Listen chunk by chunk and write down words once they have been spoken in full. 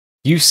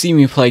You've seen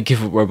me play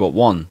Give Up Robot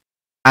 1,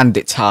 and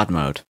it's hard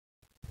mode.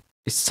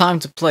 It's time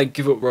to play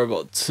Give Up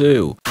Robot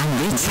 2,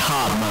 and it's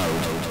hard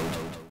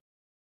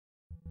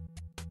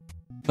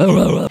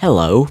mode.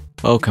 Hello,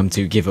 welcome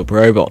to Give Up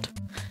Robot,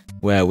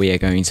 where we are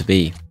going to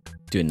be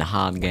doing the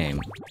hard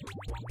game.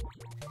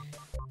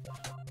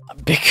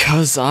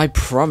 Because I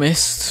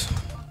promised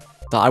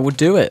that I would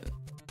do it.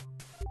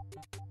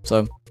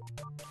 So,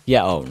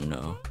 yeah, oh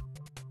no.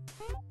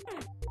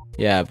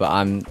 Yeah, but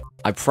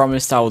I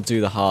promised I would do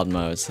the hard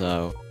mode,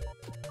 so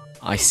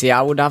I see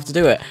I would have to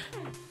do it.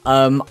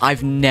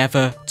 I've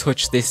never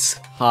touched this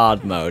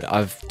hard mode.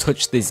 I've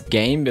touched this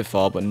game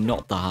before, but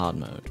not the hard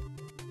mode.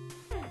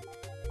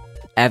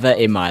 Ever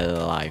in my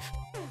life.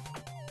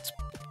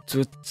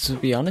 To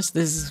be honest,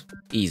 this is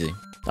easy.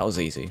 That was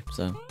easy,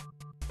 so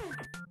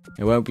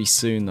it won't be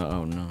soon though.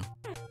 Oh no.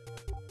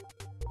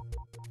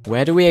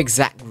 Where do we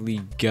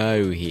exactly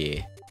go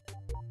here?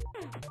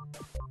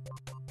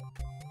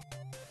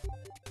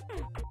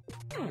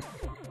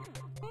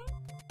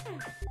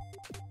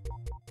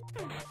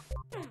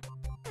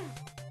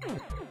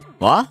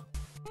 What?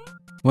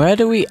 Where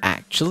do we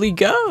actually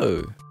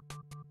go?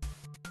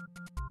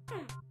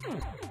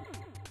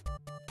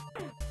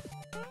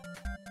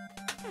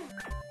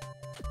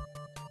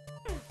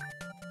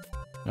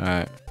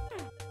 Alright.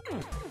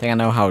 I think I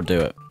know how to do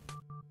it.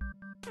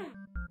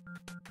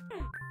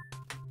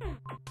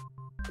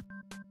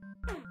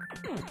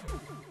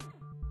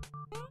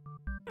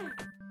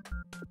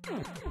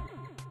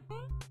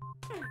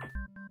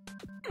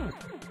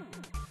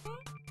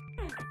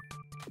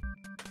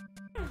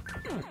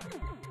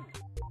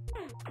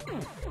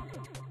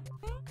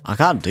 I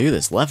can't do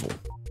this level.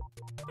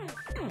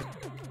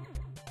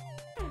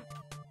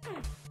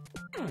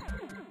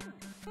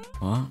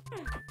 What?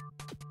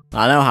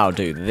 I know how to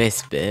do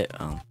this bit.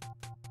 Oh.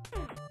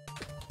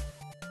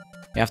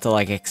 You have to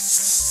like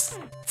extend.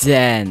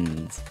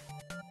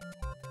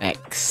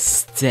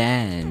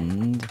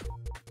 Extend.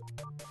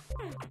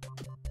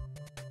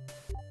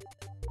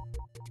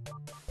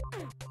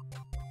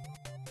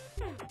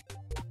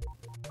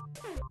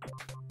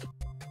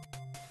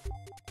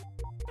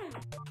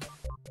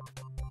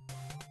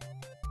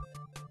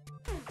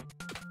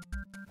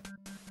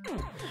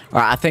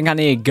 Alright, I think I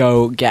need to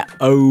go get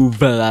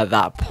over at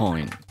that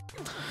point.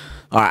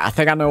 Alright, I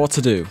think I know what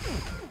to do.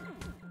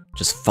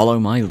 Just follow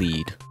my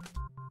lead.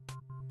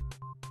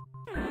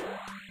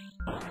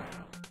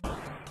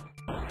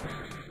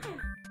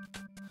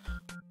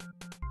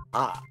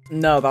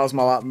 No, that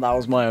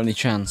was my only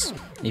chance.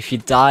 If you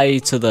die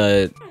to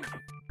the...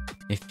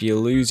 If you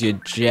lose your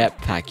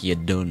jetpack, you're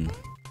done.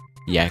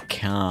 You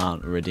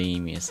can't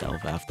redeem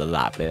yourself after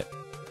that bit.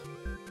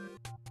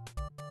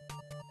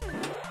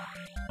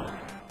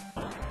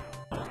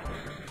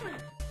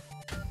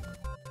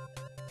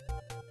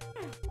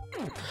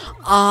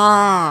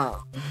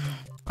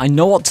 I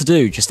know what to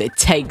do, just it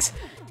takes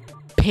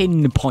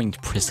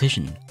pinpoint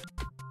precision.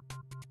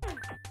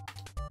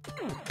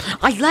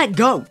 I let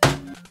go!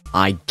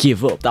 I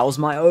give up, that was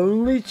my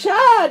only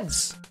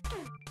chance!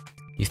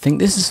 You think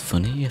this is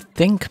funny? You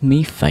think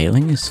me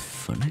failing is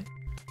funny?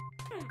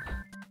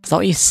 Is that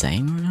what you're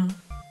saying right now?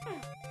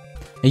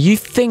 Are you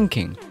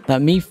thinking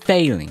that me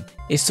failing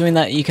is something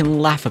that you can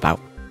laugh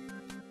about?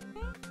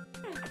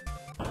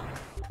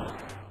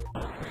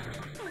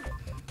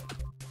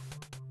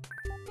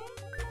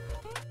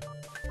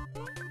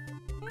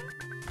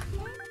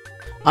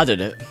 I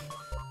did it.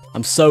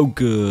 I'm so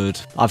good,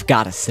 I've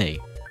gotta say.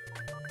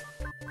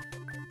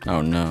 Oh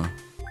no.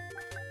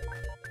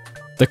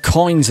 The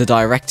coins are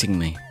directing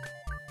me.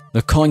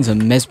 The coins are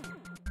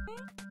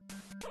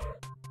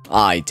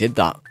I did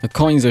that. The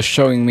coins are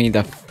showing me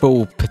the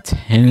full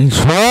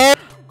potential.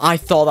 I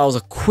thought that was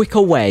a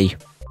quicker way.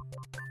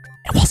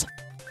 It wasn't.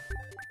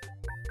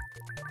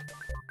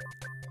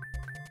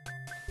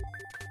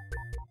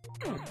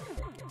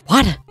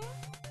 What?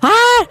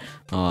 Ah!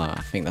 Oh,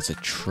 I think that's a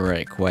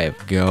trick way of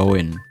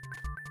going.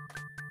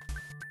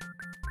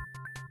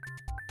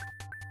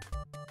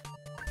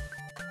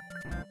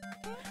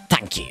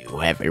 Thank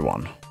you,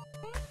 everyone.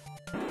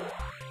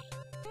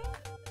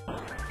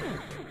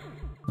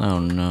 Oh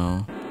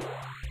no.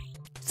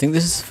 Think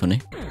this is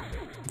funny?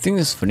 I think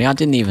this is funny. I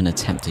didn't even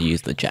attempt to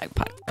use the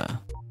jetpack there.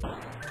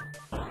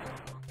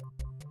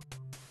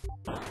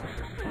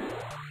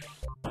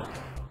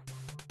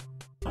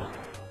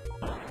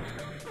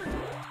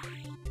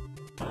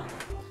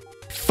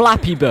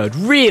 Flappy Bird,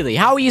 really?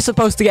 How are you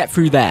supposed to get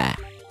through there?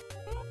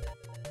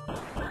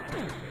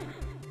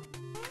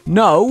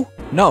 No,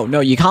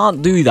 you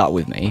can't do that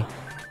with me.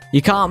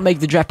 You can't make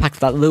the jetpack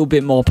that little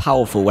bit more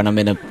powerful when I'm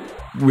in a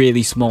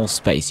really small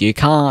space. You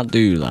can't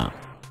do that.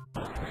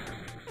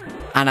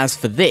 And as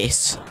for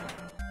this,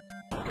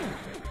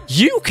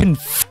 you can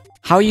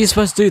how are you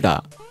supposed to do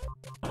that?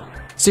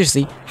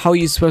 Seriously, how are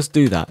you supposed to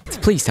do that?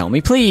 Please tell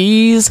me,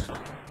 please!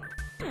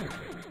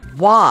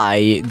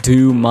 Why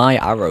do my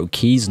arrow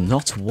keys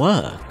not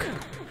work?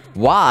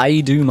 Why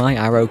do my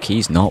arrow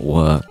keys not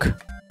work?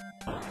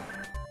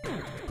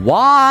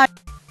 Why?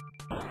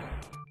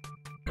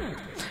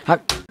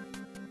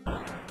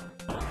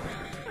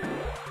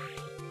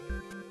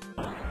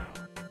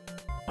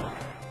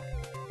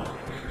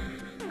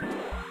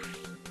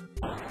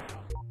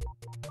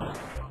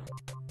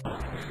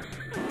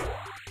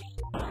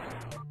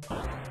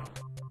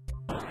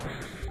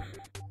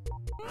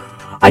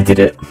 I did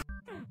it.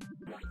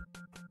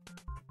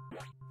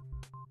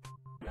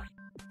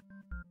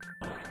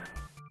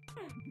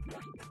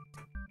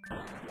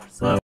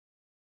 So,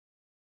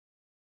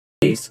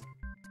 please.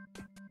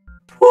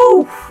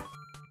 Woo!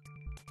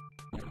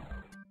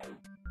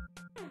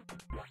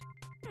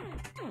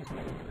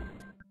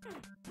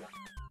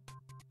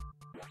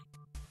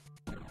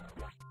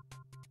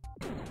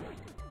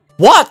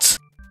 What?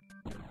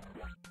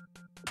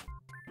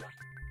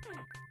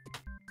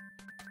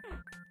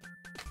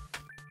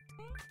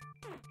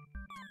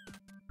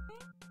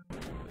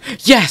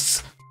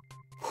 Yes!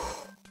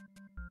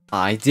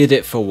 I did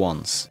it for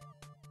once.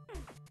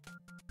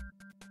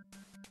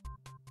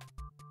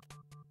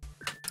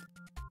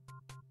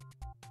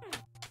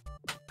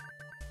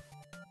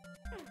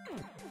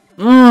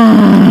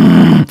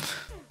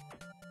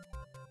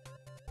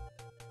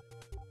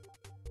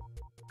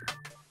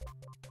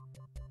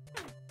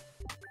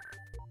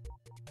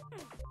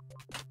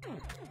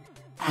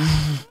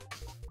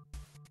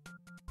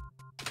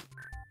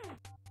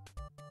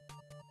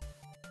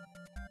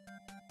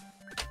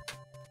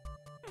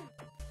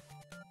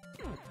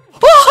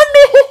 Oh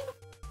no!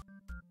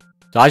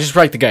 Did I just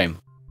break the game?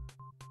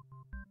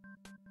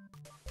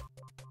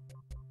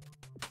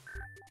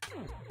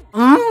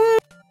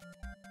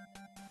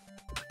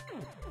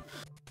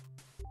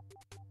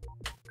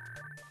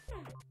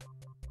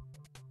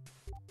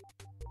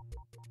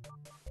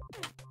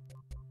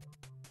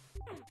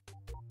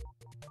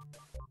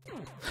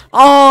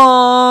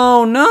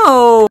 Oh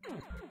no!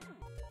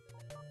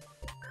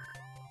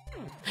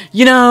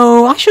 You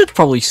know, I should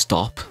probably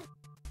stop.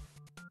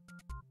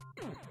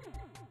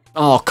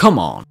 Oh, come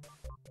on.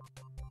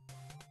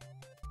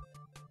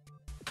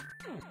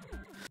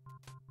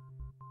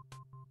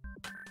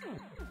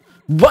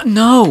 What?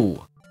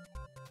 No!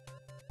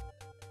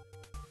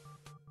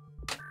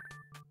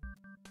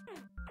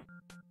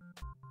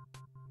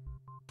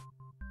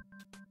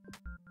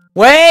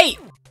 Wait!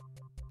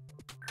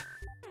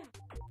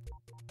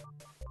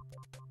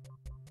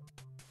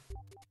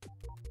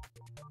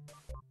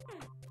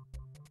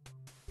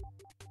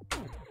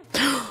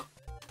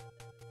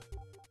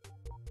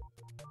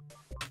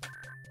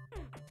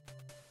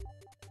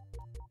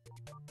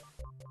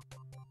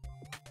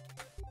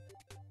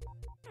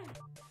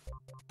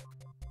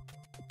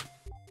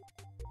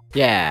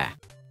 Yeah.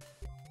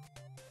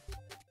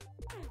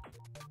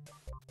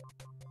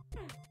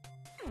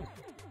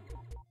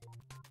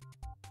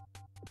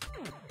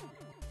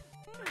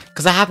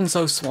 Because it happens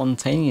so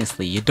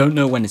spontaneously, you don't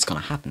know when it's gonna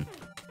happen.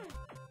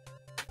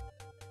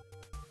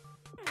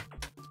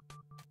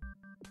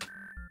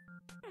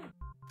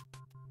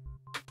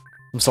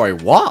 I'm sorry,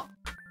 what?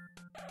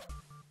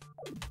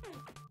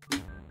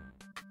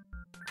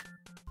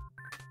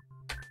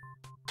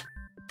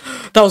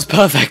 That was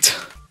perfect.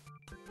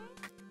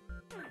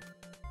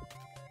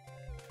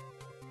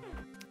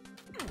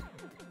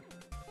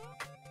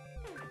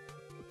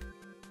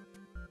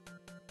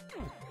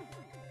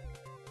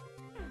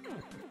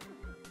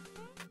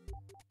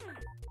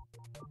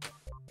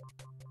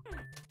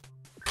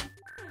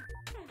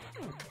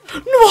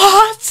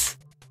 What?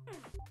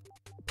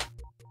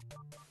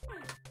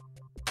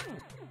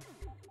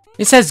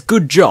 It says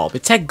good job.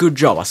 It said good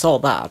job. I saw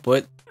that,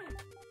 but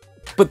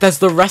there's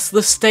the rest of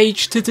the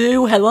stage to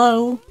do.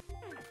 Hello.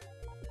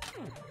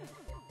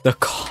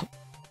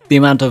 The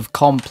amount of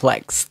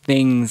complex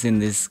things in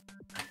this.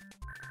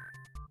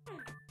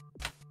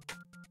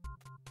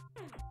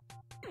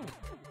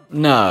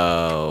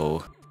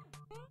 No.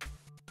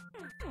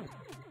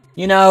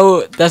 You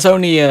know, there's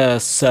only a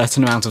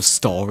certain amount of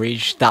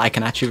storage that I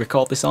can actually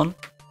record this on.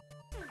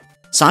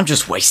 So I'm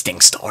just wasting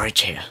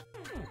storage here.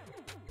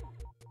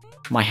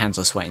 My hands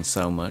are sweating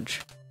so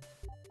much.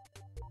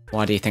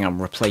 Why do you think I'm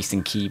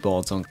replacing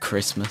keyboards on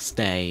Christmas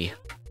Day?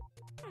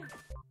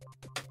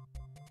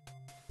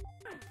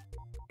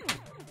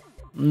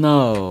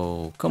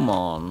 No, come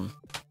on.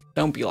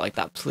 Don't be like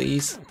that,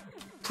 please.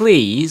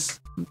 Please?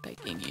 I'm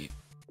begging you.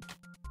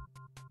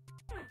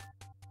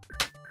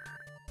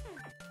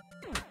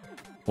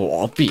 Well,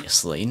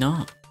 obviously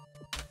not.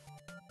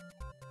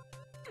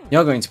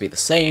 You're going to be the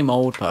same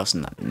old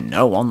person that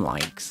no one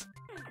likes.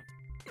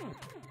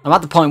 I'm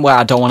at the point where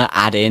I don't want to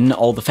add in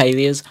all the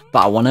failures,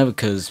 but I want to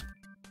because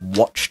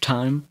watch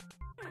time.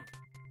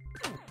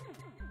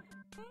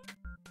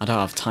 I don't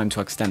have time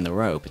to extend the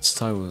rope, it's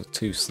so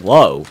too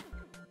slow.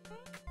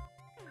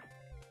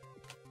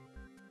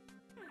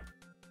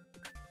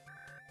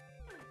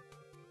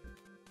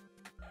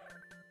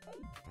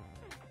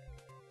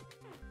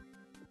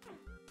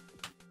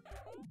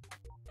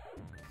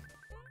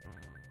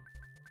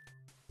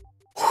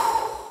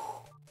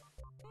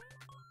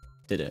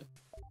 Did it.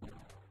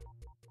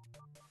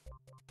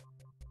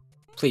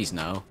 Please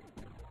no.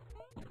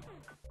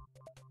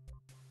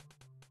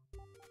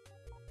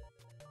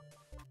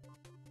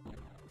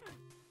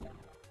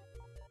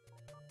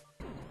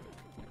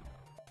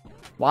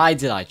 Why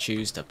did I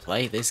choose to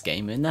play this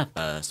game in the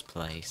first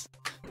place?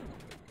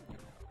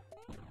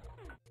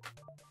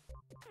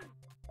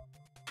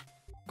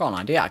 Got an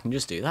idea, I can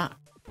just do that.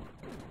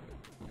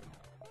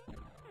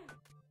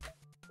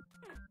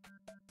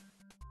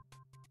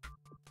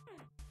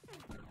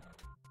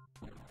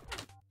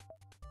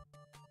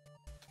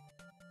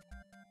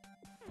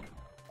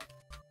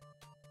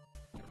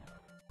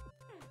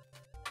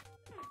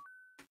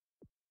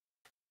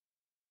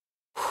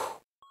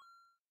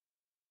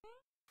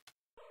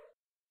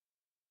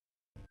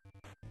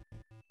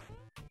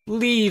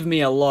 Leave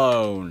me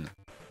alone.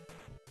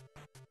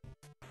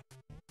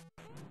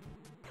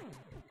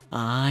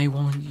 I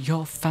want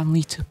your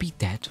family to be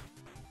dead.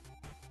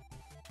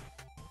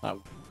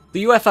 Oh,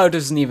 the UFO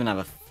doesn't even have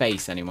a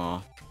face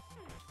anymore.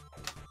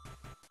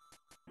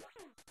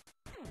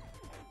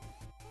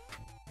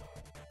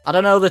 I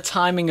don't know the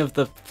timing of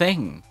the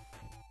thing.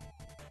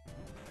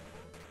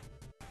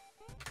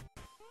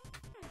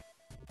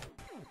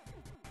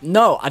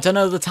 No, I don't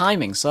know the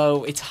timing,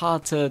 so it's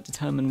hard to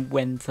determine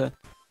when to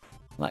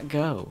let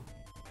go.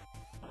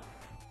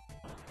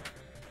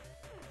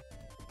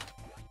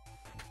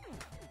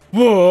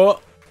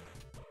 What?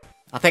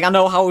 I think I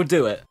know how to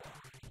do it.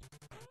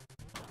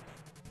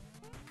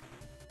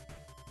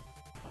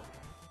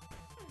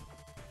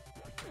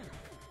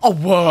 Oh,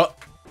 what?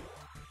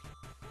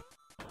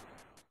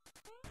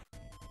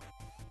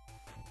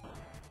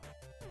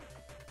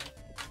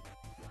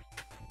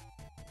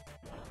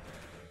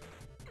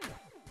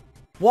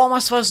 What am I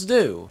supposed to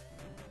do?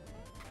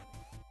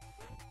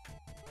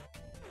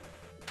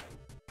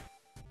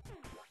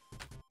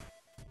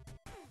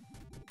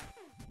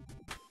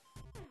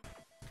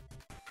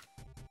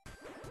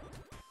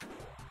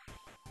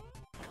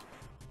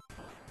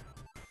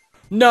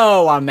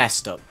 No, I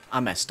messed up. I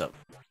messed up.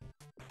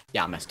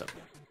 Yeah, I messed up.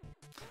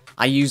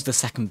 I used the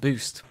second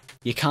boost.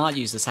 You can't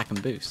use the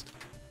second boost.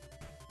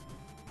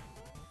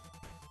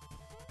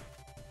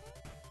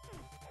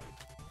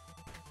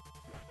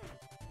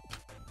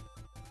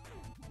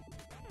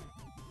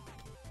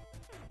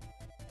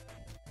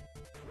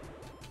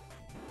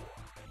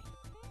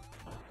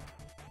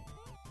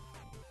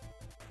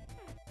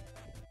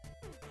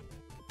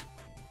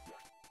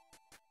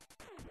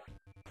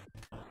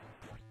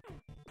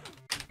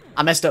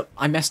 I messed up.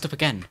 I messed up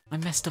again. I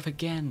messed up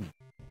again.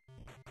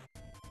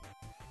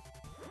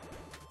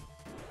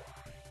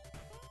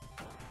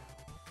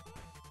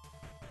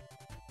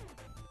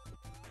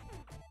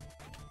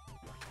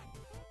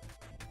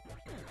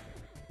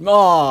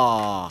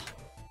 Oh.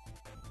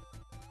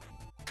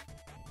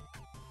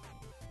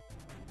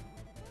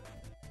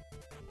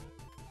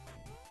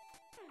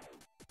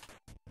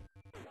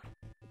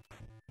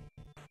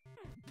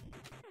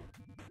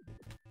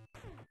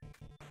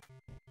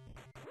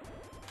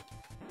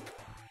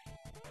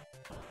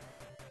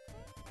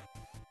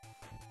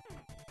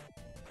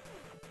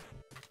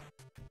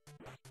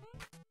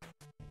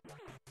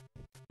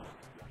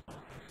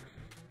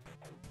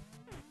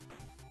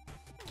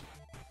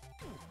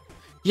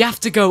 You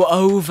have to go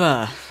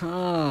over.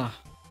 Oh.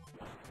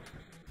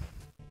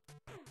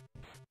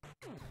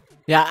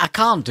 Yeah, I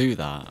can't do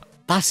that.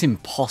 That's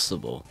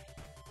impossible.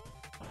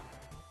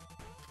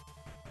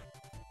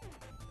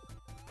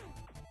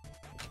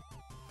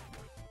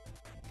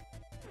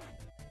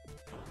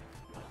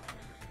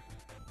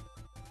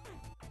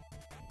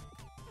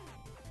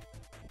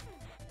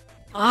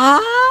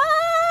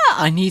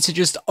 I need to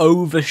just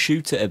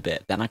overshoot it a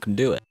bit, then I can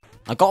do it.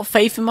 I got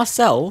faith in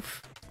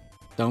myself.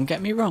 Don't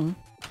get me wrong.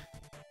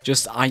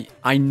 Just,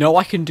 I know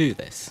I can do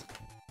this.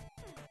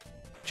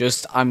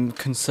 Just, I'm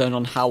concerned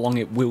on how long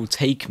it will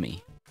take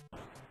me.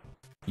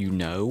 You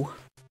know?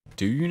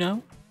 Do you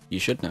know? You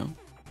should know.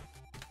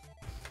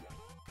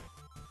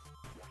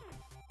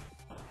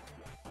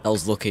 That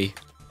was lucky.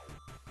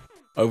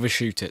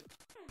 Overshoot it.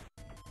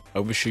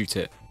 Overshoot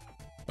it.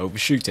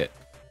 Overshoot it.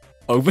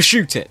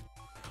 Overshoot it!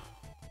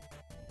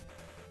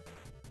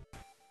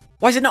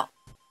 Why is it not?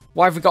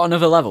 Why have we got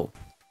another level?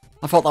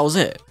 I thought that was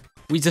it.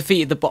 We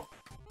defeated the bot.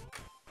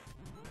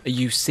 Are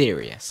you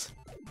serious?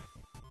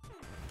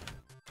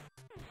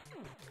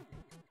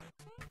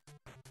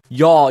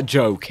 You're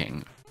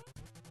joking.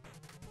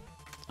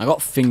 I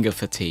got finger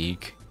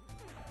fatigue.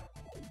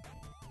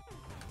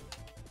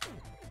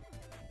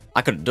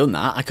 I could have done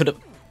that. I could have...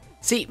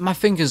 See, my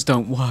fingers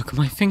don't work.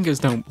 My fingers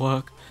don't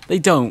work. They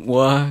don't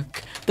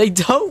work. They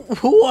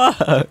don't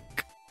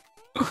work.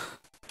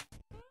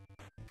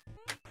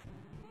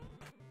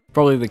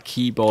 Probably the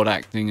keyboard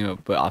acting up,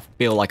 but I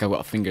feel like I've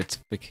got a finger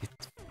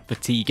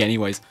fatigue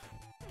anyways.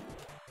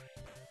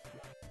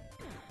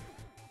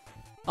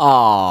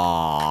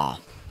 Ah.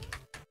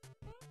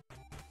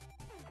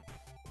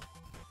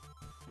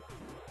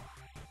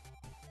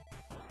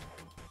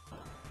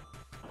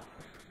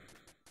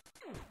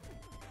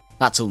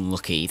 That's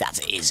unlucky.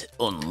 That is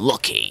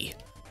unlucky.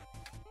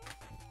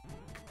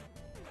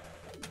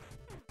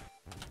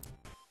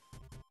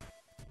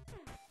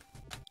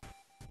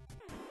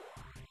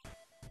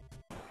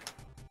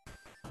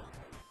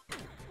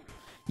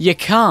 You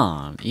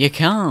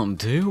can't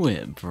do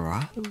it,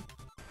 bro.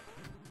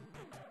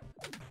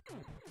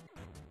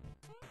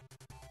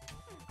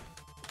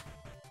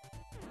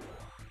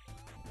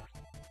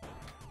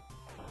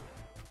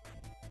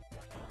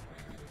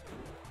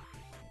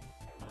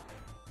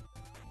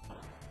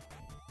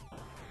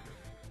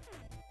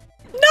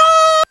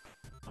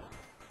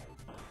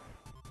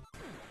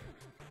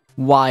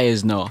 Why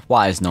has no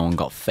one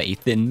got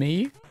faith in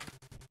me?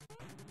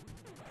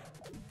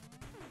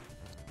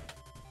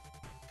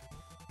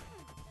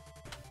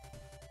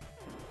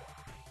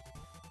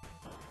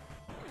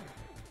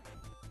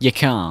 You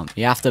can't.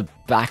 You have to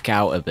back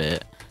out a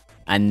bit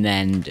and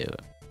then do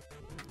it.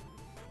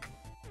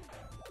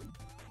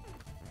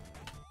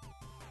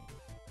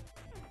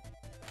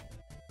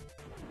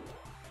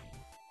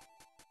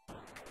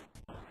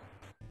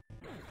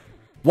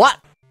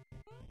 What?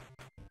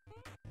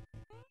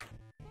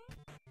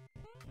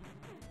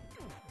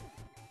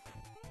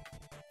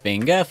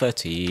 Finger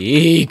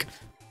fatigue.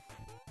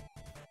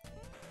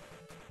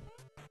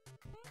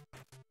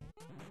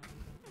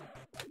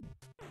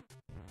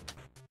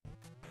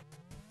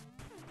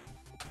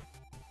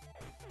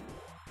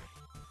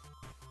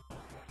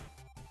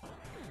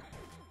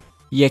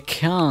 You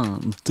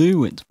can't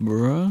do it,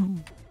 bro.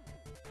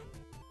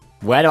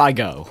 Where do I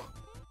go?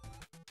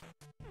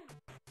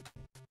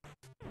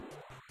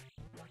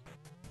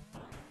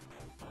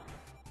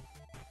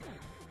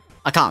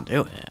 I can't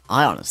do it.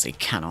 I honestly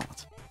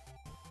cannot.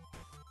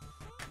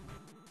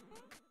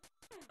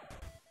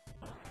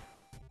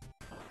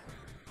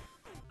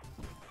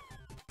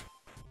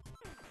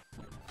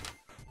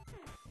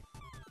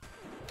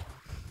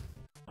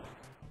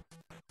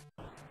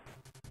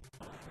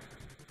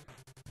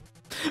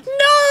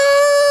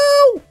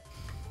 No!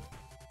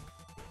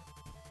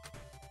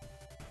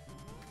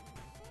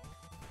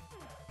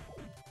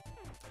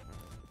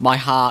 My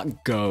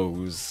heart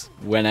goes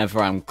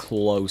whenever I'm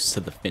close to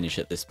the finish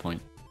at this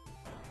point.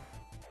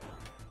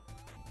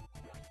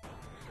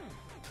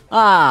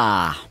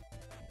 Ah!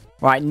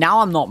 Right,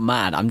 now I'm not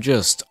mad. I'm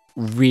just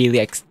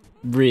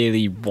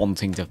really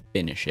wanting to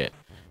finish it.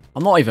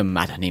 I'm not even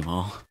mad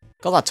anymore.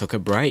 God, that took a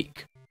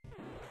break.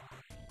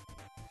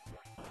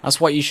 That's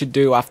what you should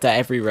do after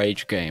every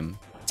Rage game.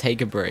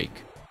 Take a break.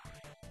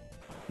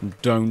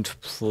 Don't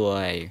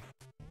play.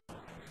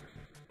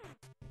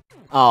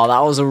 Oh, that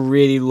was a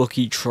really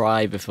lucky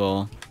try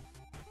before.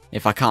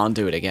 If I can't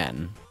do it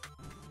again.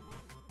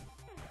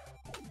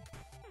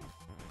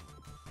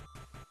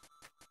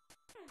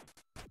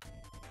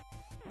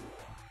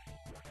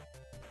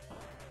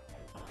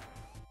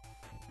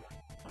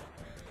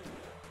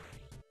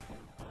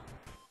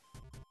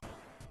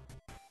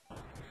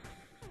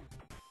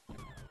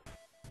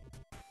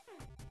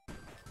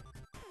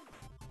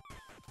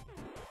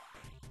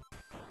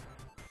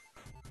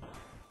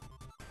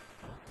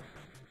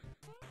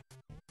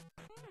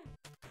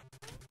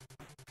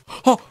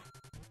 Oh!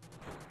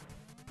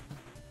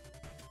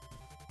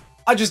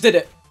 I just did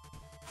it.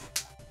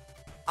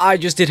 I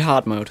just did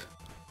hard mode.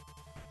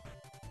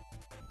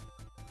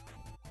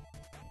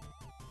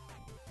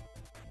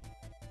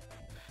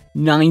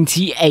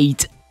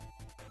 $98.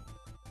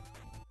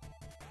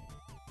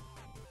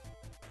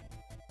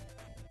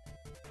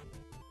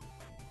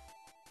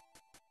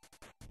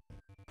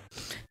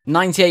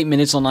 $98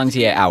 minutes or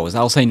 98 hours.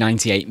 I'll say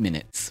 98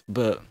 minutes,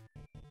 but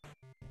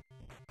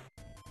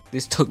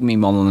this took me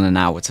more than an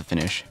hour to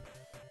finish.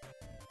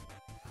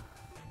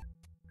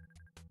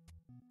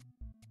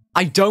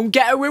 I don't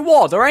get a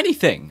reward or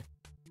anything.